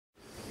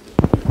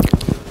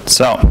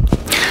So,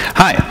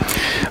 hi,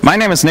 my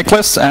name is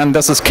Nicholas and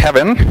this is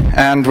Kevin,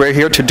 and we're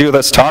here to do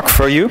this talk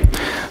for you.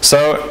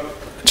 So,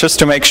 just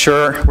to make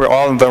sure we're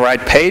all on the right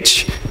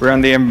page, we're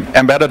in the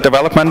Embedded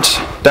Development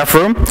Dev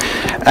Room,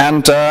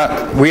 and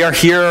we are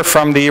here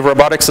from the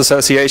Robotics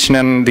Association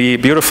in the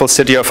beautiful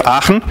city of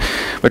Aachen,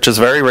 which is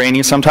very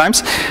rainy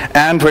sometimes,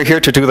 and we're here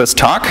to do this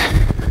talk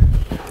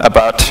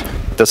about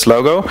this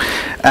logo.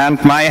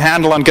 And my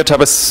handle on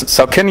GitHub is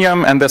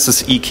Salkinium, and this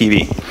is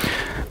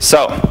eKiwi.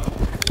 So,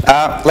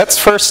 let's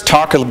first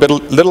talk a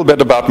little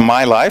bit about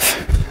my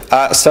life.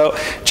 So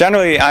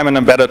generally, I'm an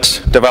embedded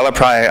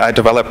developer. I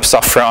develop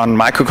software on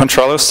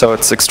microcontrollers, so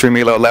it's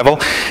extremely low level.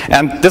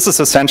 And this is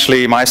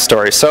essentially my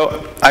story.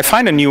 So I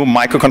find a new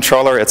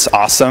microcontroller, it's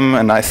awesome,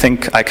 and I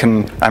think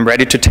I'm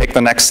ready to take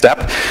the next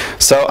step.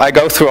 So I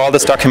go through all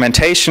this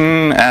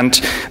documentation, and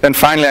then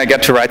finally I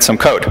get to write some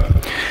code.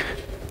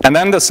 And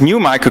then this new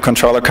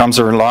microcontroller comes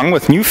along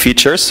with new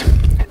features,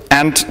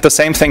 and the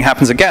same thing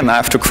happens again. I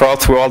have to crawl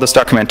through all this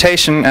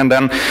documentation, and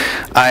then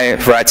I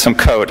write some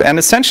code. And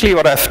essentially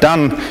what I've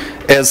done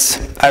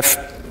is I've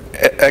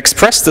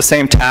expressed the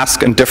same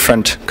task in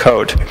different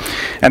code.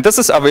 And this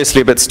is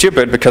obviously a bit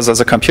stupid, because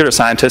as a computer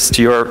scientist,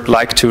 you're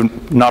like to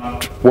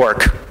not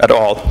work at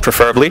all,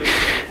 preferably.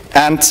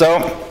 And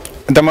so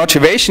the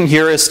motivation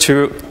here is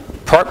to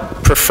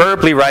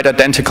preferably write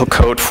identical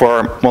code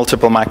for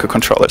multiple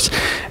microcontrollers.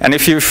 And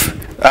if you've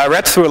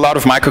read through a lot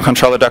of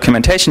microcontroller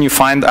documentation, you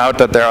find out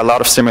that there are a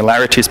lot of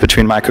similarities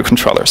between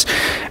microcontrollers.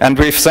 And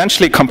we've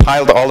essentially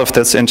compiled all of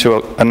this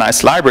into a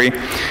nice library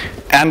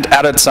and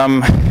added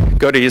some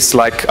goodies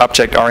like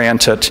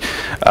object-oriented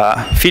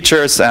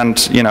features, and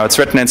it's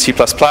written in C++,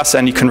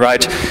 and you can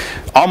write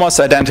almost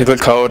identical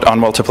code on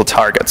multiple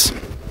targets.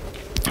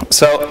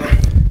 So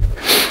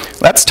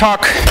let's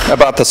talk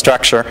about the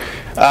structure.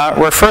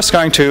 We're first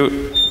going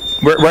to,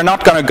 we're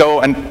not going to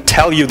go and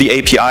tell you the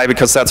API,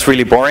 because that's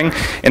really boring.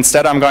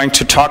 Instead, I'm going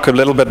to talk a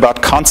little bit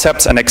about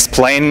concepts and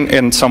explain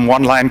in some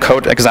one-line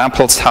code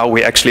examples how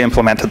we actually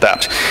implemented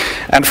that.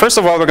 And first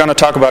of all, we're going to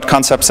talk about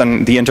concepts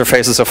and the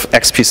interfaces of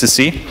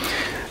Xpcc.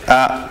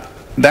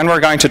 Then we're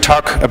going to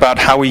talk about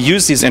how we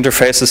use these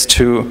interfaces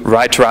to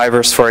write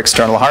drivers for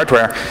external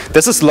hardware.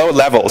 This is low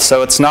level,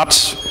 so it's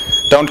not,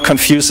 don't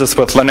confuse this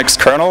with Linux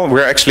kernel.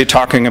 We're actually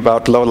talking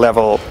about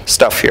low-level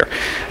stuff here.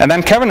 And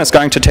then Kevin is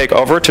going to take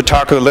over to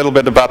talk a little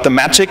bit about the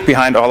magic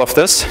behind all of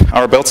this,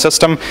 our build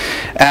system,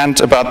 and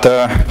about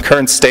the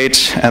current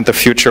state and the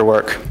future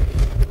work.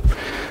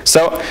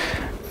 So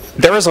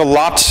there is a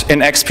lot in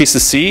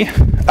Xpcc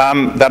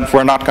that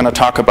we're not going to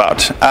talk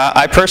about.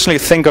 I personally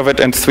think of it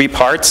in three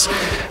parts.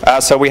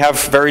 So we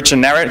have very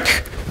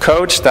generic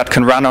code that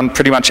can run on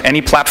pretty much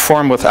any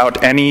platform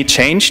without any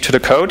change to the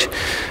code,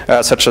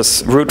 such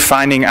as root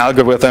finding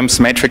algorithms,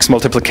 matrix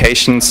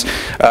multiplications,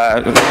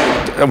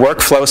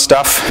 workflow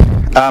stuff,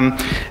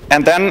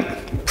 and then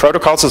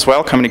protocols as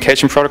well,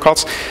 communication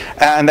protocols.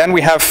 And then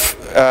we have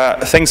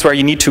things where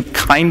you need to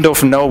kind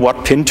of know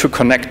what pin to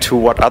connect to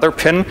what other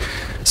pin.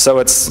 So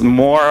it's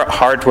more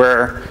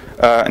hardware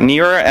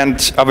near,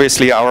 and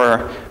obviously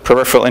our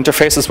peripheral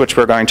interfaces, which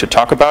we're going to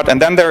talk about.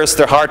 And then there is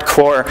the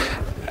hardcore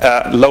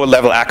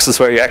low-level access,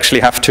 where you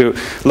actually have to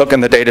look in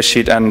the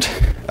datasheet and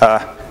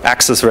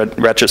access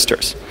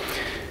registers.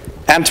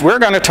 And we're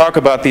going to talk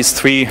about these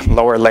three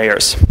lower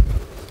layers,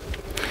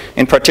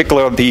 in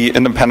particular the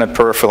independent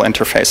peripheral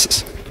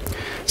interfaces.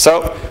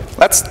 So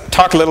let's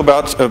talk a little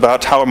bit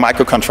about how a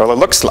microcontroller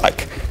looks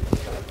like.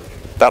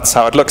 That's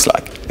how it looks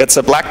like. It's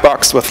a black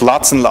box with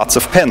lots and lots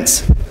of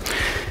pins.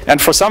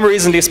 And for some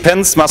reason, these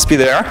pins must be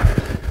there.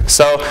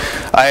 So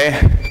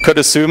I could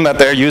assume that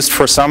they're used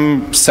for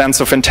some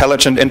sense of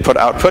intelligent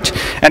input-output.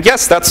 And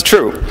yes, that's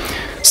true.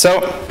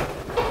 So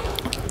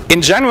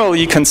in general,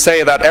 you can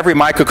say that every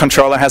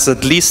microcontroller has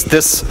at least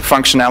this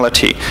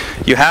functionality.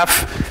 You have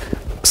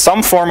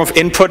some form of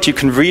input, you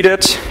can read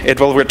it. It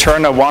will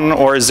return a 1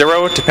 or a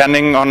 0,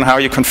 depending on how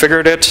you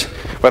configured it,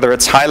 whether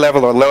it's high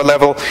level or low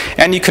level.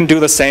 And you can do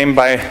the same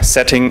by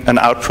setting an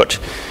output.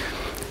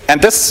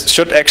 And this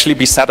should actually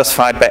be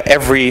satisfied by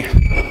every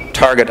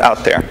target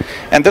out there.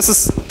 And this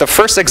is the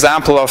first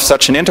example of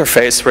such an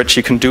interface, which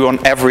you can do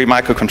on every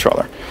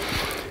microcontroller.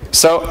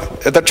 So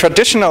the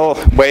traditional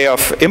way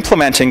of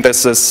implementing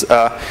this is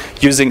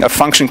using a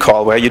function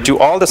call, where you do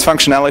all this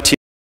functionality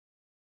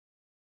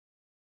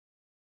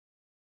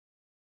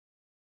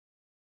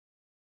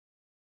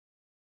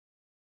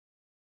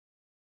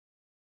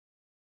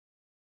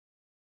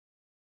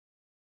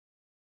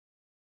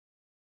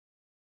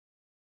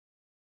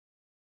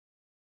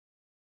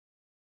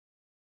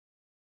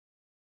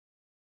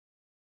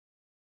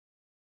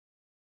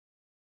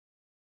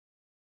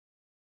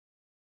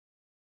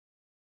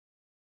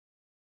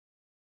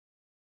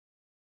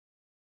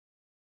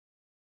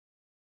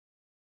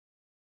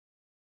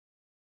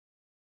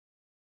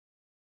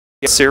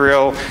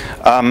serial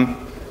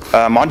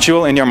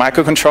module in your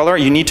microcontroller.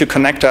 You need to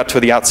connect that to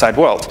the outside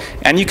world.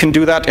 And you can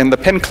do that in the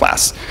pin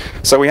class.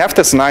 So we have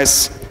this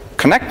nice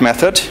connect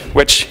method,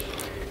 which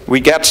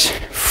we get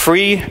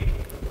free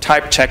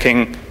type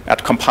checking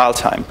at compile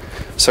time.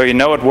 So you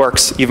know it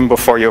works even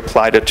before you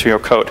applied it to your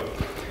code.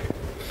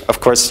 Of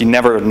course, you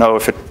never know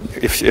if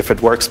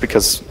it works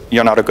because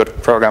you're not a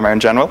good programmer in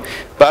general.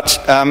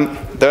 But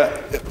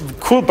the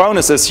cool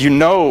bonus is you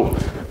know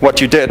what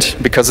you did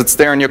because it's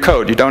there in your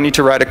code. You don't need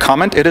to write a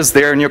comment. It is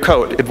there in your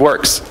code. It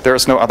works. There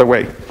is no other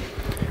way.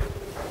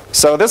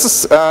 So this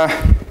is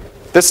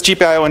this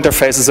GPIO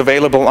interface is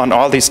available on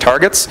all these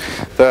targets.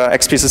 The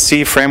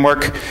Xpcc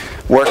framework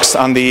works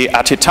on the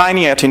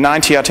AT-Tiny,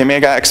 AT-90,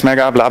 AT-Mega,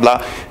 X-Mega, blah,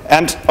 blah.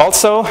 And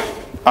also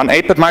on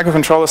 8-bit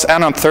microcontrollers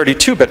and on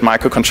 32-bit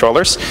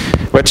microcontrollers,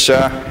 which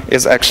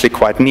is actually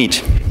quite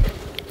neat.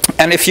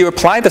 And if you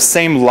apply the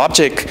same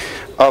logic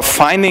of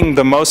finding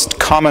the most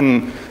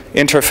common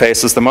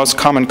interfaces, the most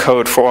common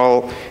code for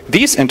all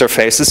these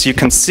interfaces, you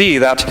can see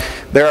that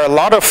there are a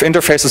lot of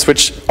interfaces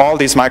which all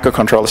these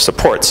microcontrollers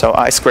support. So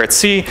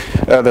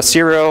I2C, the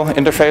serial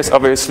interface,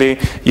 obviously.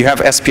 You have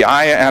SPI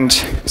and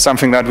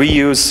something that we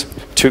use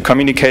to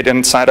communicate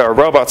inside our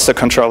robots, the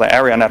controller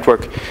area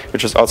network,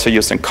 which is also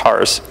used in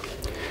cars.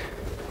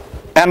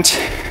 And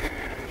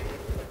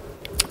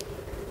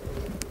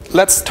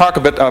let's talk a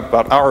bit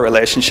about our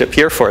relationship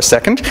here for a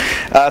second.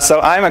 So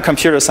I'm a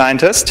computer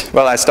scientist.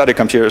 Well, I study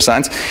computer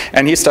science,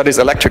 and he studies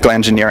electrical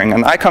engineering.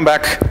 And I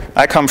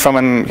come from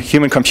a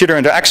human-computer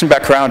interaction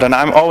background, and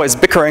I'm always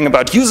bickering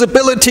about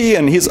usability,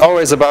 and he's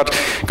always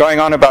going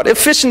on about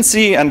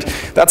efficiency, and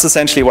that's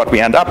essentially what we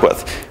end up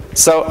with.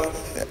 So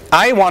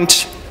I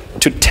want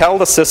to tell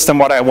the system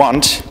what I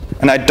want,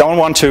 and I don't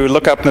want to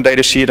look up the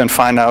data sheet and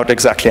find out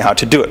exactly how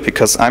to do it,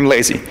 because I'm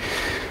lazy.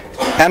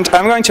 And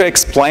I'm going to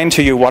explain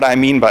to you what I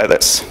mean by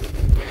this.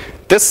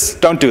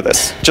 Don't do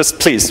this. Just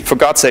please, for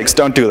God's sakes,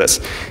 don't do this,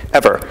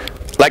 ever.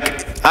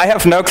 Like, I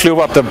have no clue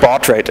what the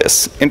baud rate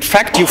is. In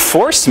fact, you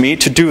force me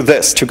to do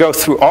this, to go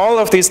through all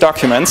of these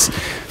documents,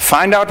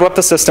 find out what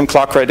the system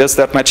clock rate is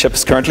that my chip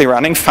is currently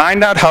running,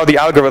 find out how the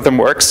algorithm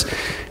works,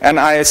 and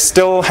I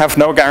still have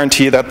no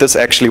guarantee that this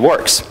actually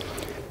works.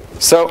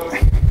 So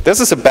this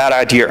is a bad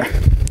idea.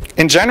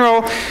 In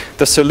general,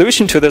 the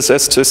solution to this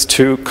is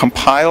to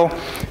compile,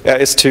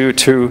 is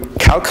to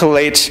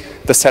calculate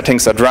the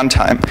settings at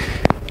runtime.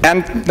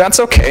 And that's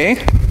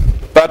okay,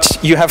 but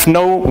you have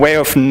no way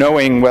of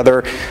knowing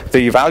whether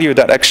the value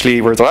that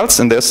actually results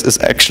in this is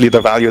actually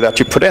the value that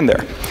you put in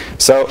there.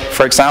 So,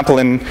 for example,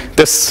 in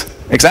this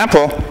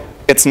example,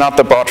 it's not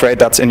the baud rate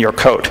that's in your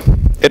code.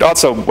 It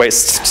also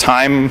wastes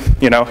time,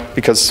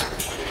 because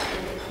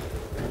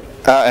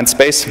and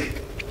space.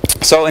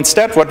 So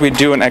instead, what we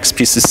do in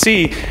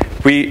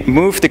Xpcc, we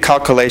move the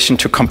calculation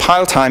to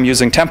compile time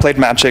using template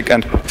magic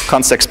and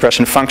const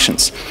expression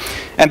functions.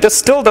 And this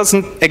still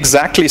doesn't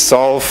exactly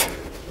solve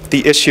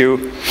the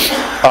issue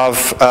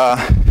of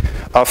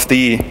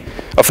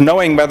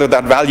knowing whether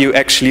that value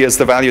actually is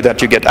the value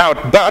that you get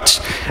out,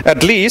 but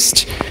at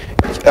least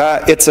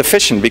it's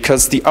efficient,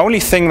 because the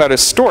only thing that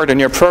is stored in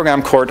your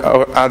program code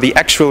are the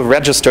actual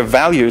register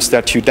values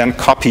that you then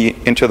copy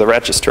into the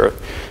register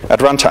at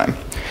runtime.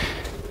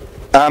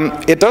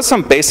 It does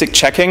some basic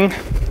checking,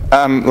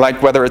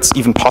 like whether it's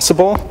even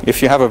possible.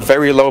 If you have a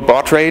very low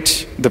baud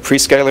rate, the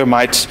prescaler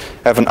might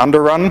have an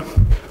underrun,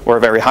 or a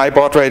very high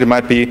baud rate, it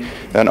might be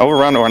an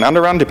overrun or an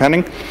underrun,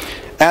 depending.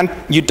 And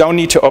you don't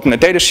need to open a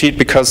data sheet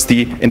because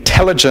the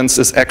intelligence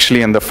is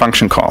actually in the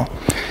function call.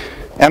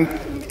 And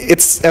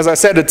it's, as I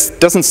said, it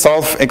doesn't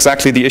solve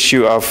exactly the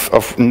issue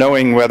of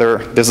knowing whether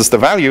this is the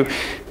value.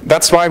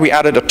 That's why we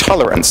added a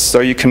tolerance. So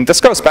you can, this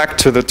goes back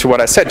to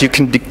what I said, you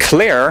can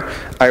declare,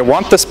 I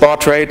want this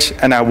baud rate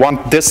and I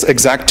want this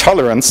exact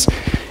tolerance.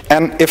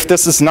 And if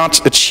this is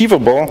not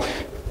achievable,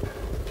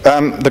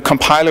 the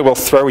compiler will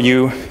throw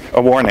you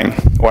a warning,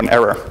 or an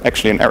error,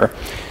 actually an error.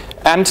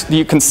 And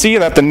you can see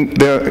that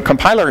the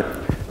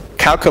compiler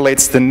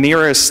calculates the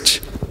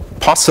nearest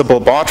possible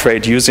baud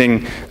rate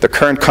using the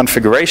current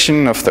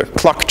configuration of the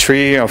clock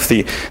tree, of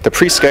the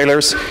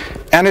prescalers,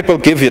 and it will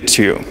give it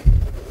to you.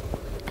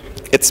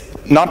 It's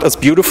not as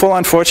beautiful,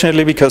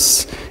 unfortunately,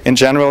 because in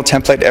general,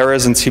 template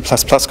errors in C++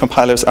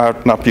 compilers are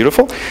not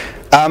beautiful,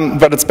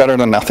 but it's better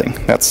than nothing.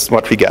 That's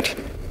what we get.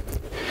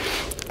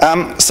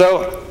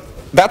 So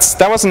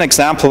that was an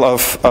example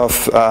of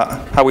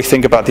how we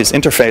think about these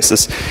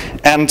interfaces.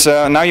 And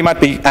now you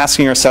might be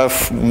asking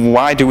yourself,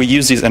 why do we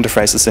use these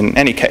interfaces in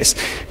any case?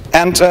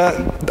 And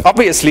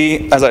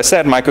obviously, as I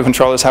said,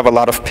 microcontrollers have a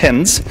lot of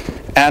pins,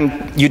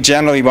 and you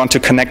generally want to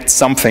connect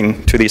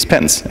something to these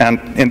pins. And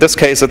in this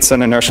case, it's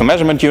an inertial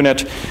measurement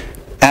unit.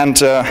 And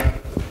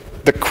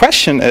the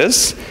question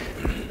is,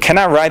 can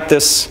I write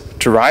this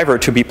driver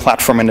to be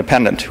platform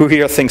independent? Who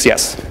here thinks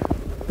yes?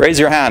 Raise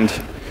your hand.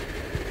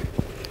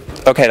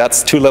 Okay,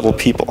 that's too little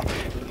people.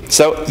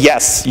 So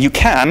yes, you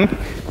can,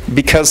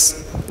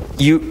 because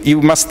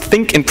you must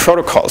think in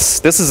protocols.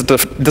 This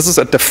is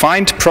a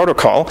defined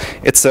protocol.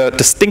 It's a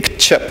distinct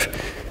chip,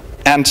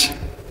 and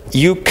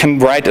you can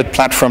write a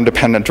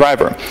platform-dependent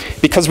driver,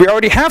 because we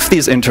already have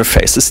these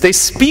interfaces. They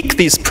speak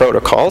these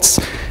protocols,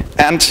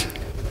 and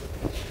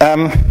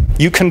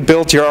you can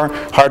build your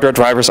hardware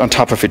drivers on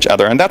top of each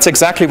other. And that's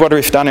exactly what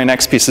we've done in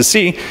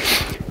Xpcc.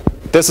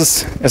 This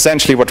is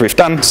essentially what we've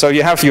done. So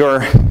you have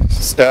your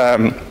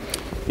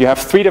you have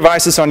 3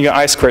 devices on your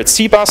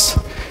I2C bus,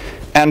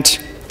 and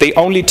they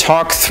only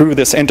talk through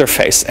this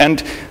interface.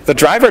 And the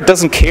driver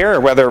doesn't care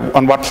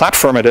on what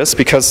platform it is,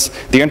 because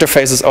the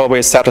interface is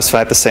always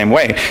satisfied the same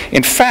way.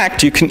 In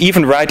fact, you can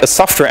even write a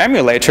software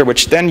emulator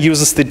which then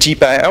uses the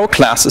GPIO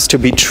classes to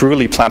be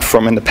truly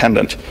platform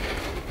independent.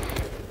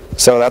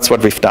 So that's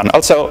what we've done.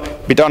 Also,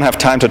 we don't have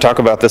time to talk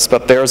about this,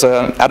 but there's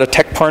an added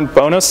tech point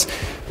bonus.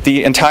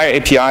 The entire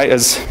API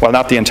is, well,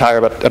 not the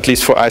entire, but at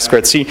least for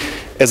I2C,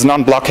 is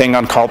non-blocking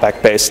on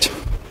callback based.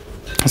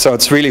 So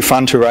it's really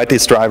fun to write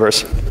these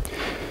drivers.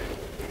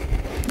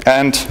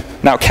 And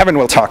now Kevin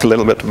will talk a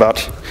little bit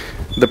about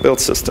the build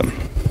system.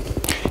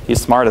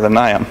 He's smarter than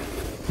I am.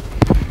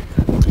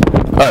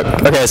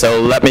 Okay,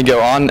 so let me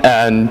go on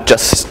and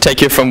just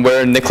take you from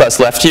where Nicholas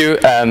left you.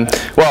 Let's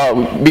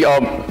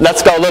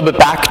go a little bit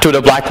back to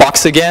the black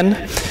box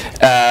again.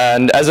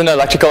 And as an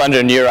electrical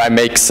engineer, I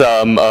make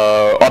some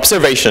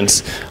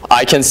observations.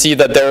 I can see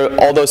that there are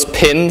all those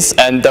pins,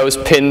 and those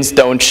pins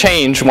don't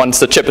change once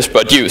the chip is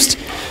produced.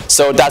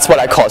 So that's what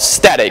I call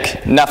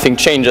static. Nothing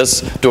changes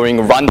during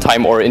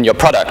runtime or in your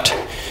product.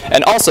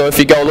 And also, if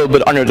you go a little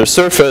bit under the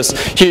surface,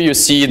 here you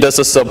see this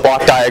is a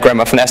block diagram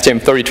of an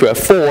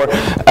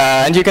STM32F4,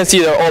 and you can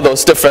see there are all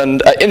those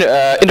different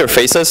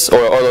interfaces,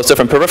 or all those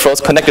different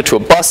peripherals connected to a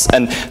bus,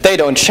 and they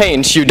don't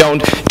change. You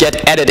don't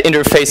get added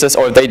interfaces,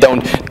 or they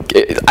don't,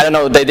 I don't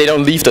know, they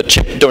don't leave the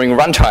chip during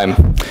runtime.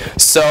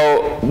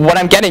 So what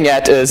I'm getting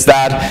at is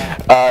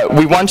that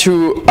we want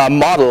to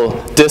model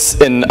this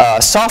in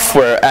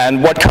software,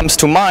 and what comes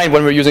to mind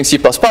when we're using C++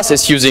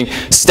 is using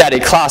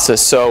static classes.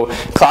 So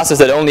classes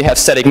that only have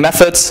static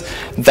methods,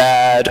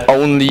 that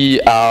only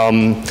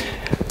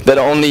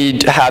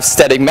have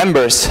static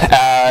members.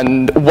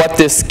 And what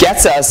this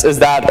gets us is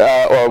that,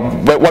 or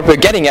what we're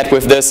getting at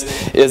with this,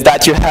 is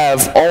that you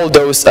have all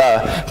those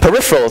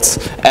peripherals,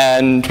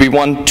 and we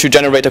want to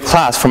generate a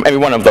class from every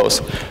one of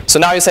those. So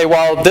now you say,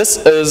 well, this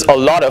is a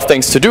lot of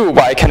things to do.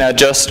 Why can I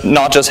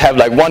not just have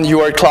like one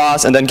UART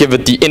class and then give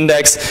it the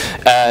index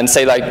and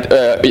say like,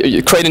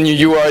 create a new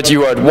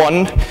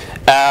UART1?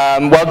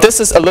 Well, this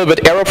is a little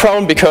bit error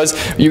prone, because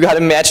you got to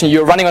imagine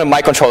you're running on a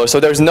microcontroller, so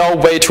there's no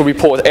way to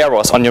report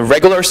errors. On your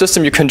regular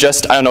system, you can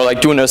just, I don't know,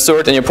 like do an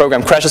assert and your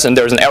program crashes and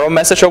there's an error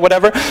message or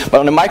whatever. But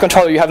on a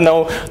microcontroller, you have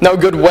no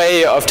good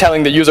way of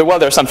telling the user, well,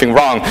 there's something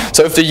wrong.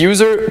 So if the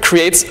user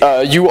creates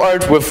a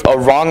UART with a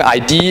wrong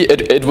ID,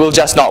 it will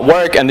just not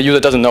work, and the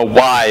user doesn't know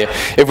why.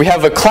 If we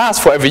have a class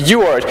for every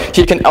UART,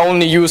 he can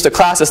only use the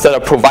classes that are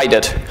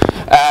provided.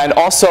 And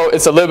also,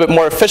 it's a little bit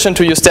more efficient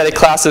to use static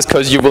classes,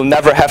 because you will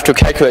never have to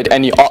calculate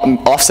any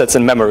offsets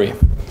in memory.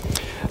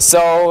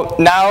 So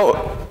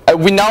now,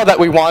 we know that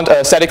we want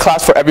a static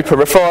class for every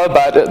peripheral,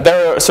 but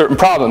there are certain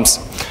problems.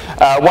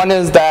 One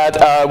is that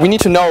we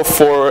need to know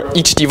for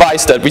each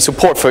device that we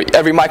support, for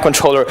every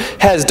microcontroller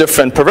has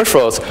different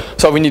peripherals.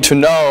 So we need to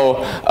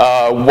know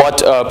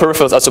what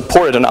peripherals are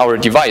supported on our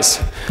device.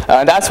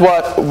 That's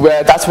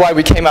why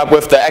we came up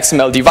with the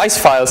XML device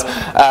files.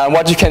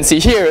 What you can see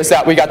here is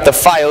that we got the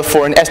file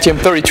for an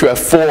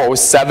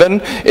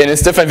STM32F407 in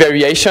its different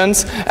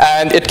variations,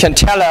 and it can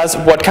tell us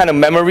what kind of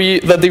memory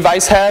the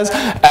device has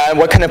and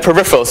what kind of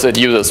peripherals it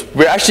uses.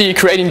 We're actually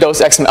creating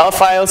those XML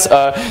files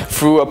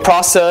through a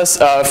process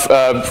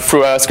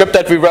through a script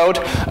that we wrote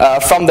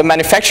from the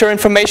manufacturer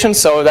information,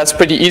 so that's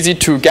pretty easy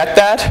to get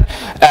that.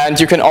 And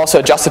you can also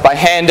adjust it by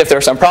hand if there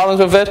are some problems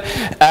with it.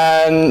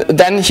 And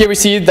then here we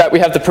see that we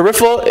have the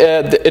peripheral.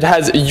 It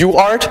has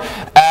UART,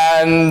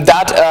 and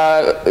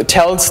that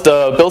tells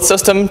the build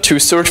system to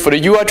search for the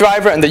UART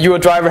driver, and the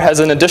UART driver has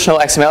an additional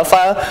XML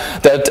file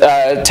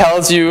that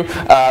tells you,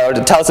 or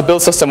tells the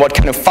build system what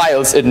kind of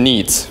files it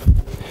needs.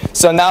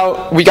 So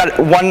now we got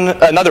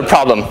another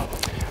problem.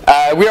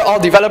 We're all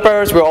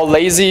developers, we're all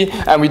lazy,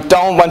 and we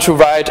don't want to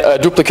write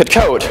duplicate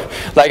code.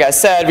 Like I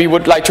said, we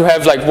would like to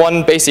have like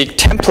one basic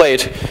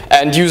template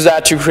and use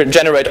that to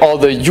generate all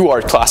the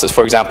UART classes,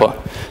 for example.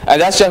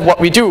 And that's just what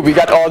we do. We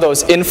got all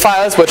those in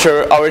files, which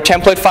are our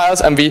template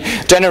files, and we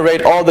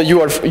generate all the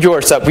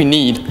UARTs that we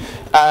need.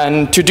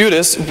 And to do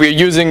this, we're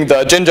using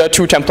the Jinja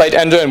 2 template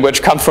engine,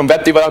 which comes from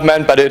web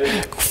development, but it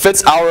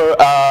fits our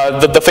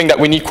the thing that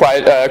we need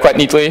quite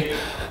neatly.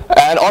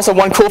 And also,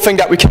 one cool thing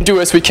that we can do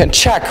is we can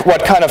check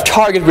what kind of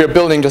target we're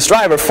building this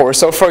driver for.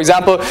 So for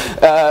example,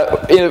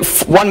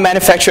 if one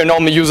manufacturer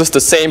normally uses the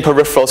same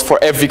peripherals for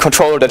every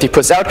controller that he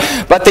puts out,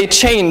 but they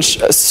change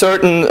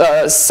certain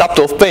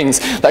subtle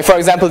things. Like for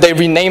example, they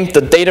renamed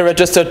the data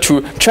register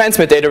to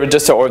transmit data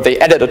register, or they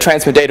added a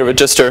transmit data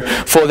register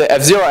for the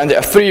F0 and the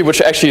F3,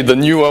 which are actually the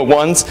newer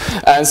ones.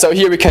 And so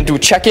here we can do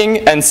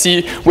checking and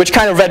see which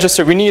kind of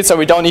register we need, so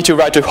we don't need to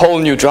write a whole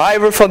new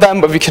driver for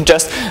them, but we can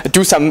just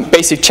do some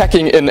basic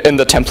checking in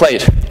the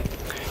template.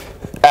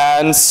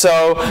 And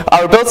so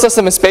our build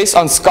system is based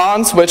on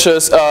Sconce, which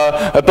is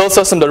a build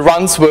system that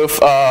runs with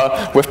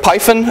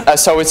Python.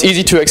 So it's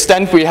easy to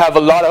extend. We have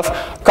a lot of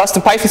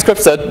custom Python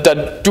scripts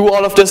that do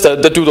all of this,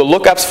 that do the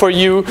lookups for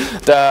you,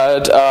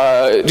 that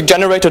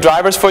generate the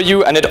drivers for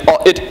you, and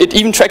it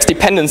even tracks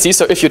dependencies.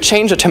 So if you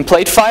change a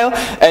template file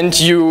and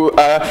you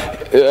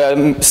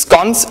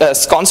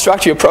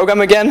construct your program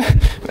again,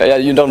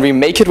 you don't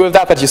remake it with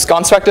that, but you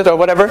construct it or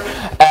whatever.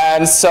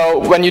 And so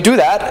when you do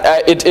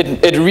that,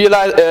 it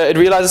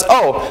realizes,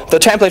 oh, the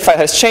template file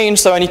has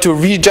changed, so I need to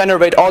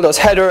regenerate all those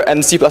header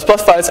and C++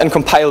 files and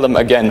compile them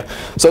again.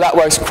 So that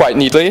works quite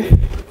neatly.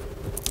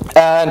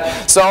 And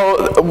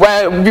so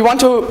when we want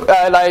to,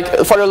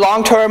 for the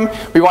long term,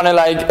 we want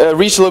to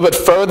reach a little bit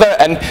further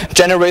and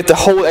generate the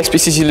whole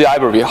Xpcc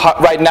library.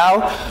 Right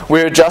now,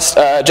 we're just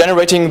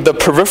generating the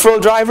peripheral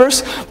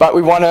drivers, but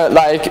we want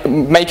to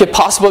make it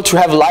possible to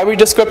have a library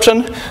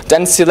description,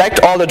 then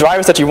select all the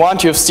drivers that you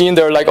want. You've seen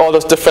there are all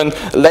those different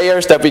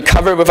layers that we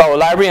cover with our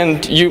library,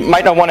 and you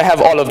might not want to have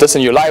all of this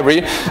in your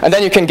library. And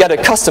then you can get a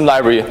custom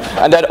library,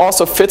 and that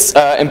also fits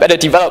embedded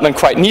development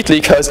quite neatly,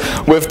 because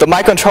with the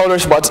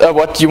microcontrollers,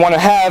 what you want to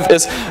have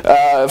is,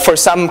 for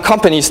some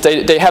companies,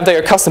 they have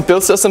their custom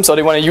build system, so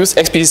they want to use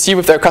Xpcc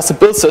with their custom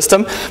build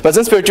system. But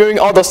since we're doing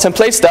all those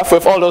template stuff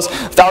with all those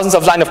thousands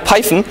of lines of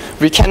Python,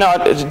 they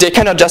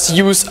cannot just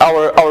use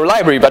our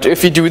library. But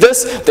if we do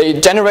this, they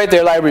generate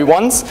their library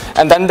once,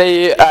 and then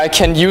they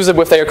can use it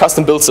with their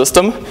custom build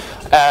system.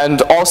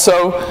 And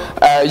also,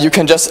 you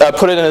can just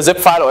put it in a zip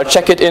file or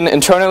check it in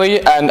internally,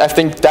 and I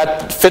think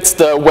that fits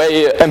the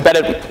way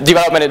embedded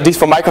development, at least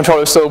for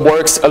microcontrollers, so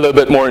works a little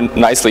bit more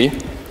nicely.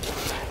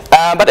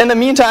 But in the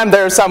meantime,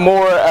 there are some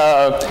more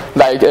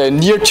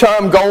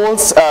near-term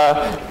goals.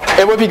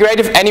 It would be great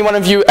if any one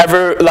of you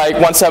ever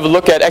wants to have a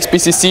look at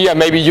Xpcc and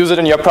maybe use it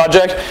in your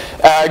project.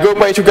 A good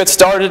way to get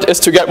started is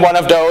to get one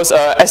of those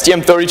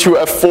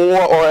STM32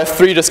 F4 or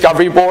F3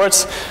 discovery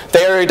boards.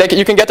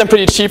 You can get them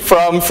pretty cheap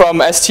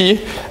from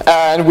ST,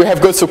 and we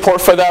have good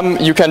support for them.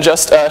 You can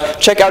just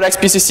check out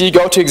Xpcc,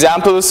 go to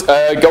examples,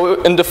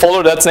 go in the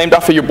folder that's named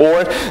after your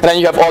board, and then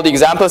you have all the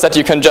examples that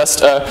you can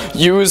just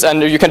use,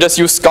 and you can just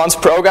use Sconce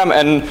program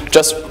and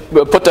just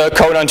put the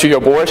code onto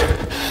your board.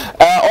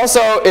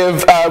 Also,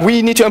 if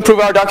we need to improve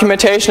our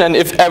documentation, and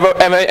if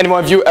any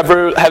one of you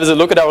ever has a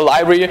look at our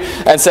library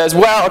and says,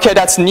 well, okay,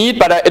 that's neat,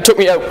 but it took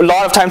me a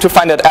lot of time to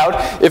find that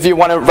out. If you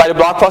want to write a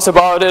blog post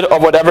about it or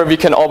whatever, we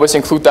can always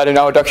include that in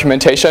our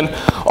documentation.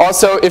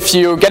 Also, if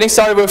you're getting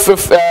started with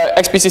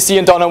Xpcc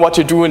and don't know what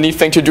to do, a neat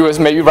thing to do is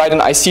maybe write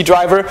an IC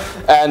driver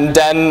and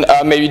then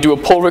maybe do a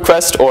pull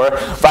request or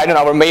write on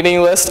our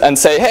mailing list and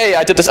say, hey,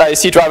 I did this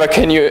IC driver,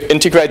 can you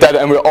integrate that?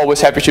 And we're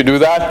always happy to do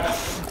that.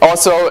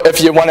 Also,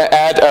 if you want to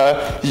add,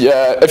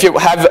 if you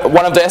have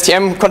one of the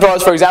STM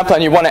controllers, for example,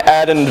 and you want to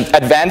add an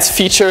advanced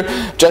feature,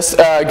 just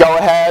go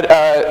ahead,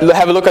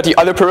 have a look at the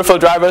other peripheral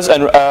drivers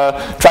and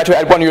try to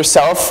add one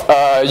yourself.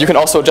 You can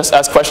also just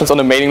ask questions on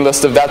the mailing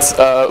list if that's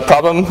a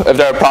problem, if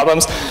there are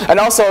problems. And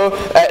also,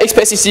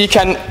 Xpcc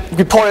can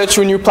report it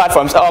to new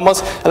platforms.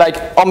 Almost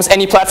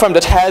any platform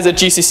that has a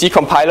GCC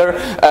compiler,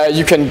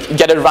 you can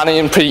get it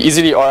running pretty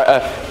easily, or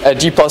a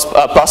G++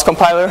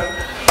 compiler.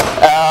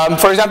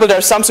 For example,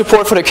 there's some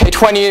support for the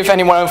K20. If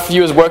anyone of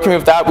you is working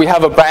with that, we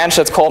have a branch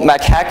that's called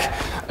MacHack.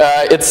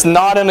 It's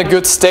not in a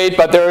good state,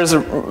 but there is a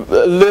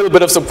little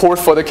bit of support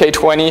for the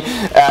K20,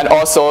 and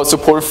also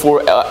support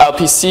for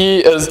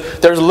LPC.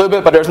 There's a little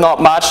bit, but there's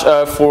not much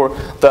for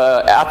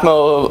the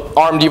Atmel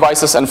ARM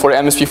devices, and for the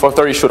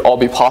MSP430 should all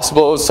be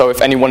possible. So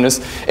if anyone is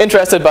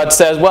interested but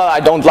says, well, I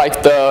don't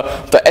like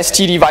the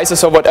ST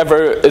devices or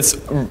whatever, it's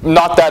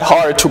not that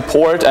hard to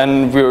port,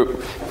 and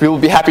we'll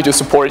be happy to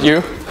support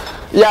you.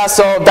 Yeah,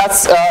 so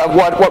that's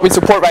what we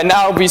support right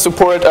now. We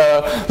support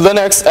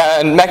Linux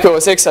and Mac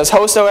OS X as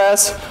host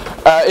OS.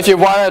 If you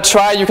want to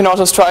try, you can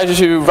also try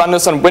to run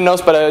this on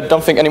Windows, but I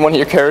don't think anyone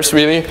here cares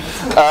really.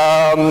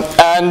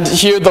 And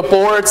here the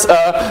boards,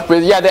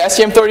 the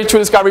STM32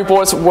 discovery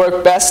boards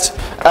work best.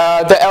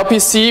 The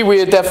LPC, we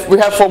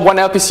have for one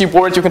LPC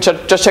board, you can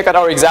just check out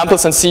our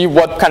examples and see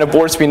what kind of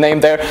boards we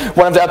named there.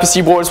 One of the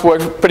LPC boards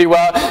works pretty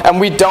well, and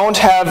we don't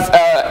have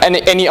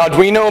any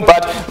Arduino,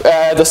 but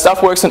the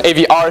stuff works on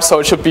AVR,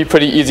 so it should be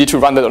pretty easy to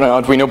run that on an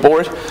Arduino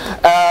board.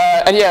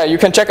 And yeah, you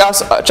can check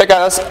us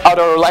out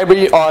our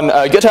library on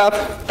GitHub,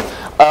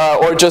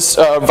 or just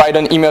write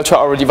an email to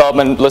our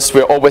development list.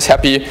 We're always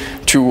happy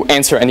to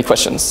answer any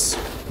questions.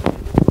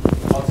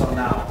 Also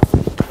now.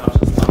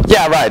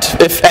 Yeah,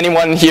 right. If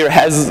anyone here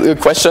has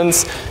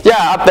questions,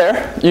 yeah, up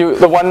there,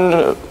 the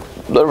one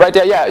right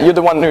there. Yeah, you're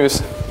the one who's.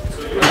 So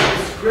you have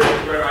a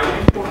script where I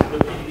import the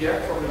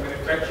PDF from the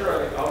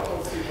manufacturer and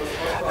output C++.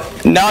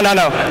 No.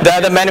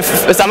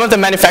 Some of the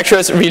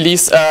manufacturers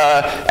release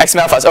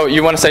XML files. Oh,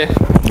 you want to say?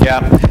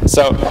 Yeah.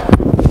 So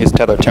he's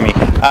tethered to me.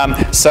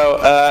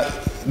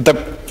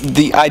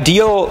 The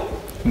ideal.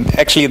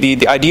 Actually,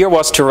 the idea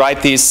was to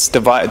write these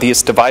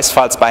device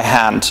files by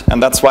hand,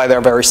 and that's why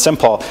they're very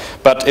simple.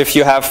 But if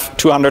you have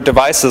 200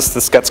 devices,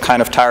 this gets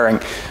kind of tiring.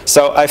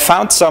 So I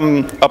found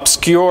some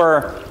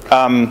obscure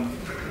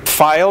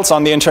files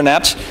on the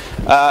internet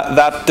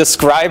that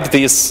describe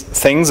these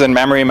things in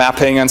memory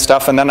mapping and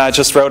stuff, and then I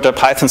just wrote a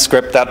Python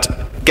script that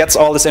gets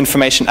all this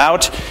information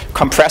out,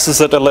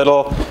 compresses it a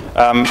little,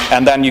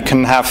 and then you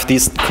can have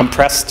these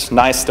compressed,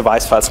 nice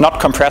device files. Not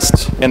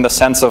compressed in the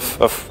sense of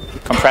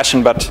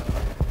compression, but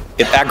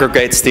it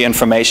aggregates the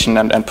information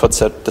and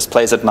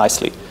displays it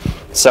nicely.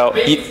 So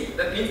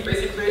that means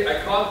basically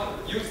I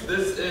can't use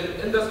this in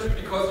industry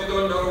because you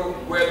don't know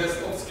where these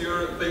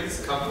obscure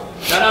things come from.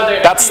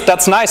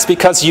 That's nice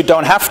because you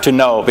don't have to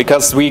know,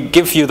 because we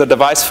give you the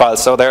device file,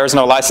 so there is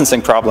no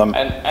licensing problem.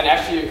 And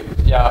actually,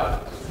 yeah.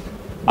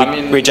 I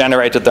mean, we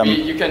generated them.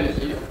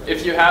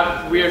 If you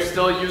have, we're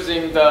still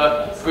using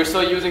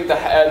the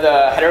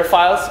header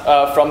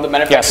files from the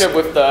manufacturer. Yes.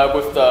 with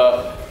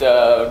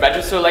the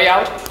register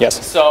layout.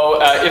 Yes. So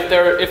if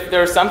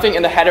there's something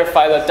in the header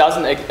file that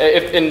doesn't,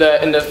 if in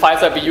the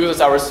files that we use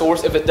as our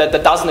source, if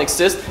that doesn't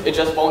exist, it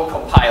just won't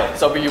compile.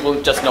 So you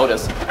will just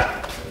notice.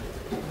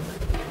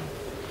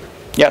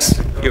 Yes.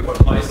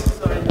 What license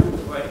are you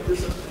providing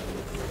this in?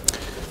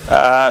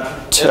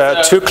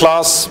 2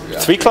 class,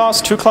 3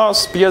 class, 2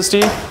 class,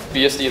 BSD?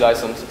 BSD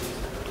license.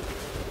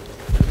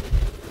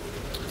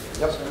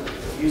 Yep.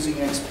 Using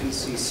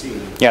Xpcc,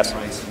 Yes.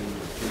 writing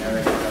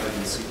generic code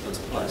in C++.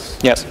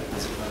 Yes.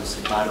 As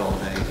opposed to Battle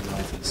they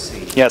write in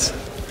C. Yes.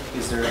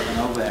 Is there an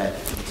overhead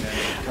in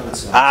terms of code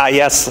size? Ah,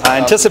 yes. I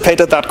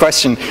anticipated that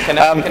question. Can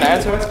I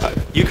answer it?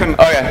 You can.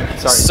 Oh yeah.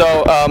 Sorry.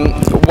 So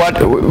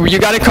you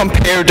got to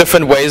compare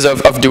different ways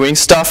of doing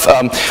stuff.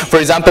 For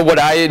example, what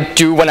I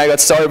do when I got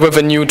started with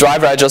a new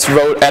driver, I just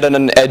added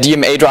a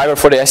DMA driver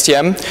for the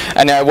STM,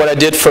 and what I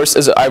did first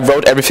is I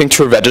wrote everything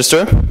to a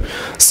register.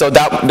 So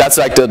that's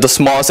like the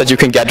smallest that you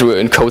can get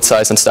in code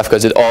size and stuff,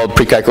 because it all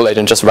pre-calculated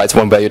and just writes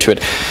one value to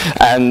it.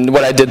 And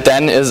what I did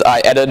then is I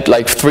added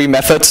like 3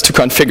 methods to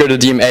configure the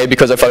DMA,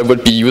 because I thought it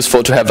would be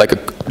useful to have like a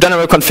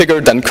general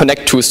configure, then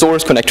connect to a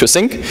source, connect to a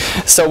sink.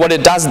 So what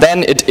it does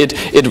then,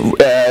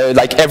 it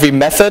like every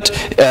method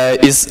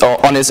is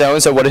on its own.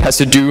 So what it has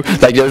to do,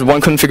 like there's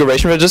one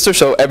configuration register.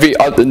 So every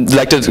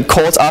like the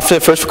calls after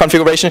the first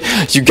configuration,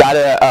 you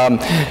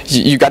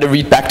gotta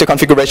read back the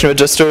configuration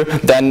register,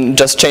 then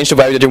just change the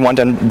value that you want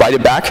and write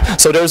it back.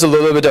 So there's a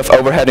little bit of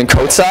overhead in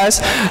code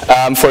size.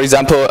 For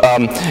example,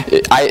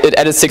 it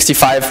added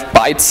 65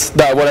 bytes.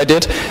 What I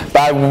did,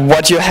 but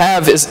what you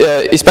have is,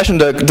 especially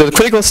the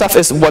critical stuff,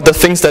 is what the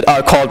things that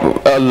are called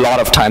a lot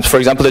of times. For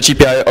example, the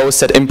GPIO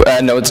set,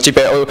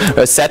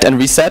 set and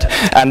reset,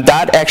 and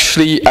that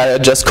actually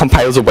just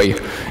compiles away.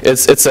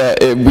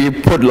 We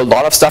put a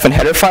lot of stuff in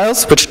header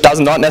files, which does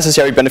not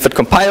necessarily benefit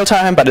compile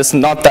time, but it's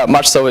not that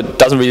much, so it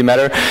doesn't really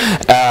matter.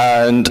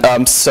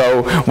 And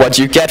so what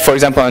you get, for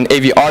example, on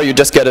AVR, you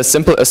just get a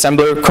simple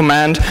assembler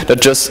command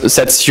that just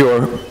sets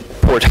your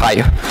port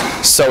high.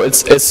 So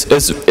it's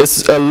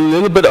a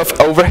little bit of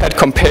overhead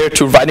compared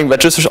to writing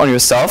registers on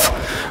yourself,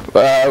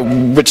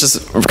 which is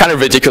kind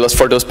of ridiculous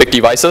for those big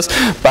devices.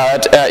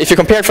 But if you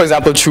compare it, for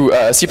example, to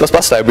a C++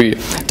 library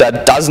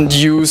that doesn't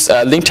use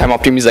link time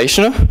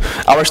optimization,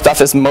 our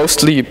stuff is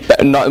most of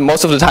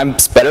the time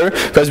better,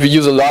 because we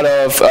use a lot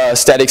of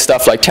static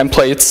stuff like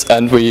templates,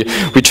 and we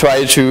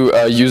try to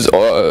use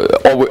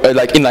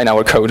like inline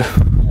our code.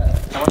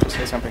 I want to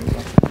say something.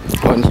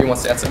 And he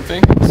wants to add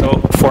something?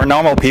 So for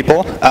normal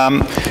people,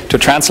 to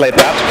translate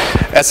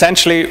that,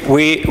 essentially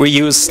we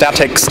use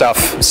static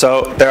stuff.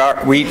 So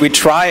we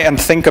try and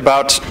think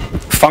about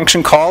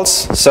function calls.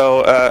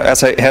 So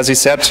as he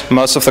said,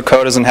 most of the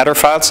code is in header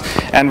files,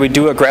 and we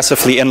do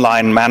aggressively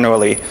inline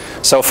manually.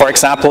 So for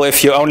example,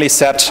 if you only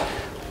set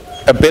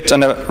a bit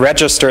in a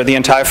register, the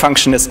entire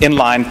function is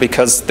inline,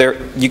 because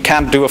you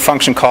can't do a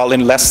function call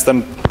in less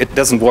than, it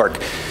doesn't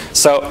work.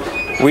 So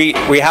we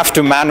have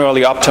to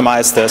manually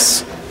optimize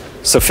this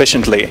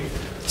sufficiently.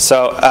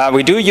 So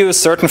we do use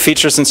certain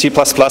features in C++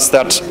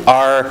 that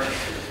are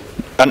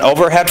an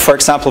overhead, for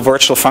example,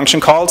 virtual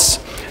function calls,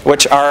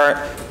 which are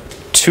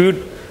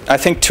I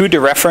think 2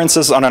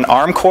 dereferences on an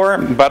ARM core,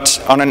 but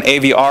on an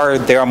AVR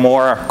there are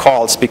more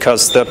calls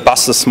because the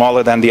bus is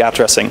smaller than the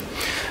addressing.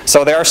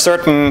 So there are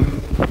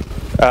certain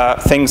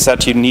things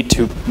that you need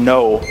to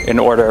know in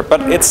order,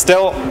 but it's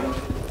still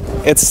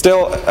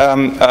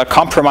a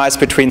compromise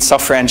between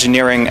software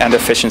engineering and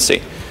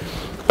efficiency.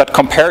 But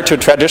compared to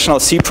traditional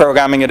C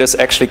programming, it is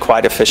actually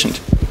quite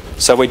efficient.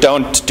 So we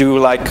don't do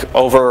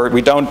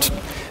we don't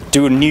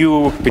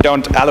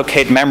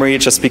allocate memory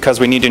just because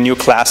we need a new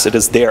class. It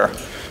is there.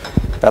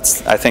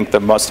 That's, I think, the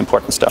most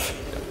important stuff.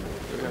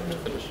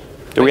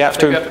 Do we have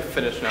to? We have to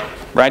finish now.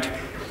 Right?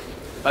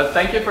 But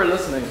thank you for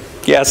listening.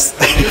 Yes.